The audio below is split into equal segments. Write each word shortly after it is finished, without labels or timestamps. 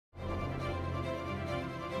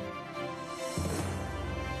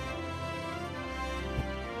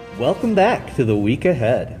Welcome back to the week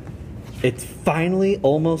ahead. It's finally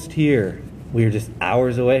almost here. We are just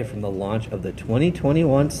hours away from the launch of the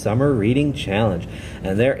 2021 Summer Reading Challenge,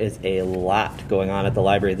 and there is a lot going on at the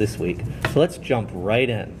library this week, so let's jump right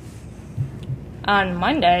in. On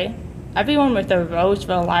Monday, everyone with a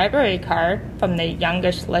Roseville Library card, from the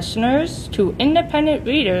youngest listeners to independent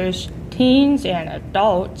readers, teens, and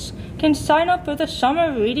adults, can sign up for the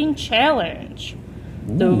Summer Reading Challenge.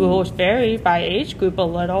 The rules vary by age group a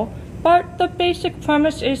little, but the basic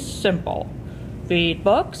premise is simple. Read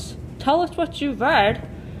books, tell us what you read,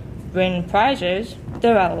 win prizes.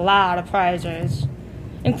 There are a lot of prizes,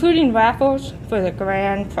 including raffles for the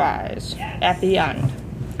grand prize at the end.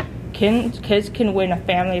 Kids can win a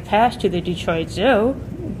family pass to the Detroit Zoo.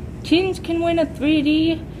 Teens can win a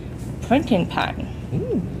 3D printing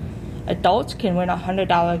pen. Adults can win a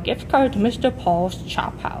 $100 gift card to Mr. Paul's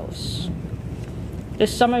Chop House. The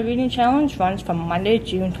Summer Reading Challenge runs from Monday,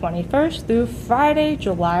 June 21st through Friday,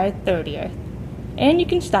 July 30th. And you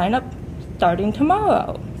can sign up starting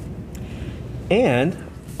tomorrow. And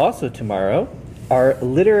also tomorrow, our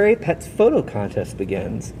Literary Pets Photo Contest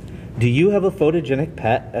begins. Do you have a photogenic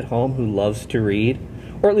pet at home who loves to read,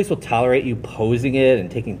 or at least will tolerate you posing it and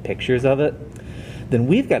taking pictures of it? Then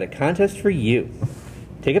we've got a contest for you.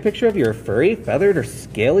 Take a picture of your furry, feathered, or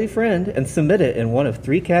scaly friend and submit it in one of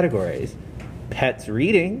 3 categories: pets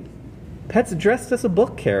reading, pets dressed as a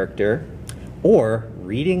book character, or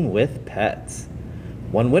reading with pets.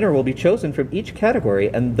 One winner will be chosen from each category,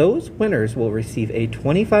 and those winners will receive a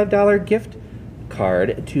 $25 gift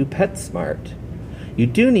card to PetSmart. You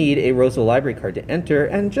do need a Roseville Library card to enter,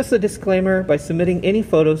 and just a disclaimer, by submitting any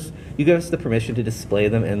photos, you give us the permission to display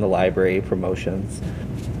them in the library promotions.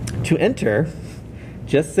 To enter,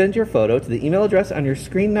 just send your photo to the email address on your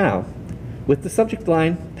screen now with the subject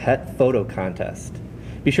line, Pet Photo Contest.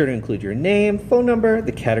 Be sure to include your name, phone number,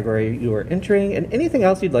 the category you are entering, and anything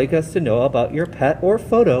else you'd like us to know about your pet or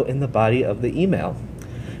photo in the body of the email.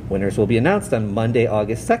 Winners will be announced on Monday,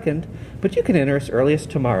 August 2nd, but you can enter as early as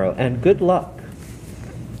tomorrow, and good luck.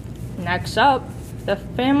 Next up, the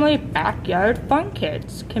Family Backyard Fun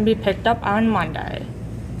Kits can be picked up on Monday.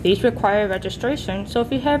 These require registration, so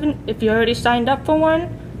if you already signed up for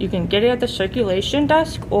one, you can get it at the circulation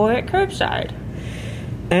desk or at curbside.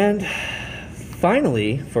 And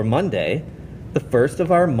finally, for Monday, the first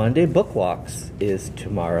of our Monday book walks is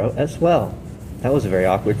tomorrow as well. That was a very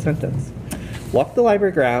awkward sentence. Walk the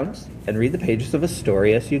library grounds and read the pages of a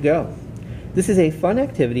story as you go. This is a fun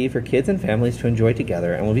activity for kids and families to enjoy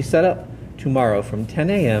together, and will be set up tomorrow from 10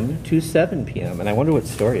 a.m. to 7 p.m. And I wonder what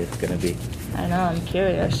story it's going to be. I know, I'm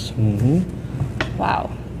curious. Wow,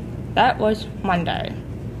 that was Monday.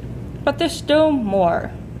 But there's still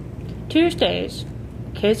more. Tuesdays,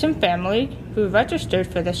 kids and family who registered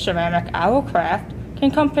for the ceramic owl craft can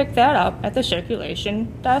come pick that up at the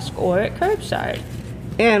circulation desk or at curbside.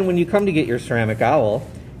 And when you come to get your ceramic owl,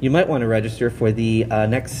 you might want to register for the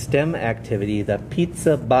next STEM activity, the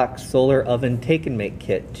Pizza Box Solar Oven Take and Make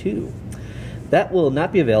Kit 2. That will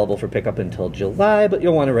not be available for pickup until July, but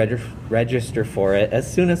you'll want to register for it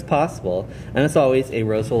as soon as possible. And as always, a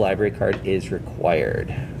Roseville Library card is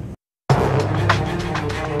required.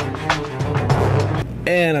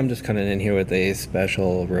 And I'm just coming in here with a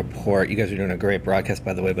special report. You guys are doing a great broadcast,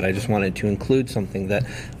 by the way, but I just wanted to include something that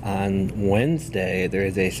on Wednesday there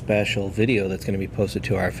is a special video that's going to be posted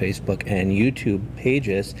to our Facebook and YouTube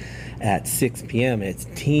pages at 6 p.m. It's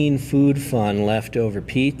Teen Food Fun Leftover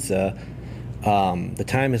Pizza. The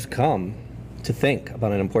time has come to think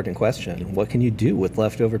about an important question. What can you do with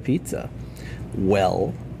leftover pizza?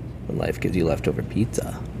 Well, when life gives you leftover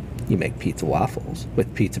pizza, you make pizza waffles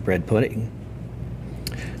with pizza bread pudding.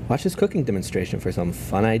 Watch this cooking demonstration for some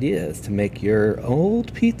fun ideas to make your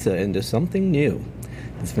old pizza into something new.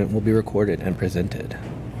 This event will be recorded and presented.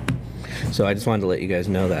 So I just wanted to let you guys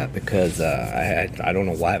know that, because I don't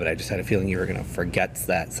know why, but I just had a feeling you were going to forget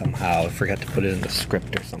that somehow. Forget to put it in the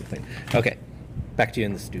script or something. Okay, back to you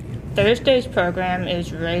in the studio. Thursday's program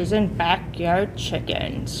is Raising Backyard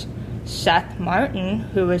Chickens. Seth Martin,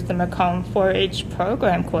 who is the Macomb 4-H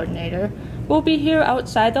program coordinator, will be here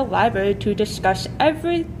outside the library to discuss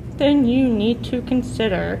everything you need to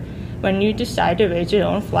consider when you decide to raise your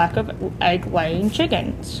own flock of egg-laying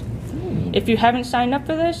chickens. If you haven't signed up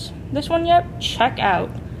for this one yet, check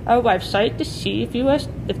out our website to see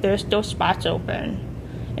if there are still spots open.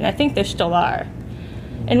 And I think there still are.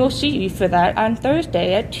 And we'll see you for that on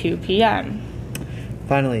Thursday at 2 p.m.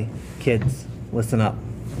 Finally, kids, listen up.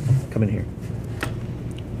 Come in here.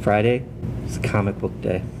 Friday is comic book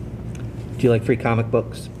day. Do you like free comic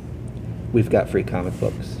books? We've got free comic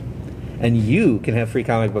books. And you can have free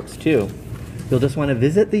comic books too. You'll just want to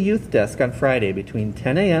visit the youth desk on Friday between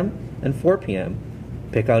 10 a.m. and 4 p.m.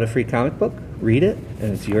 Pick out a free comic book, read it,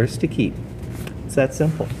 and it's yours to keep. It's that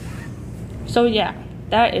simple. So yeah,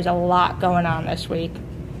 that is a lot going on this week.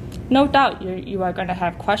 No doubt you are going to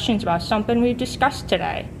have questions about something we've discussed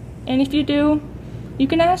today. And if you do, you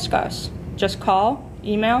can ask us. Just call,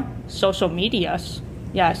 email, social media us.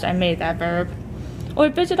 Yes, I made that verb. Or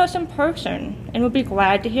visit us in person, and we'll be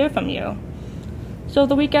glad to hear from you. So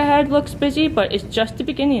the week ahead looks busy, but it's just the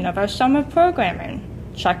beginning of our summer programming.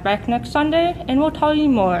 Check back next Sunday, and we'll tell you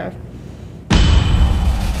more.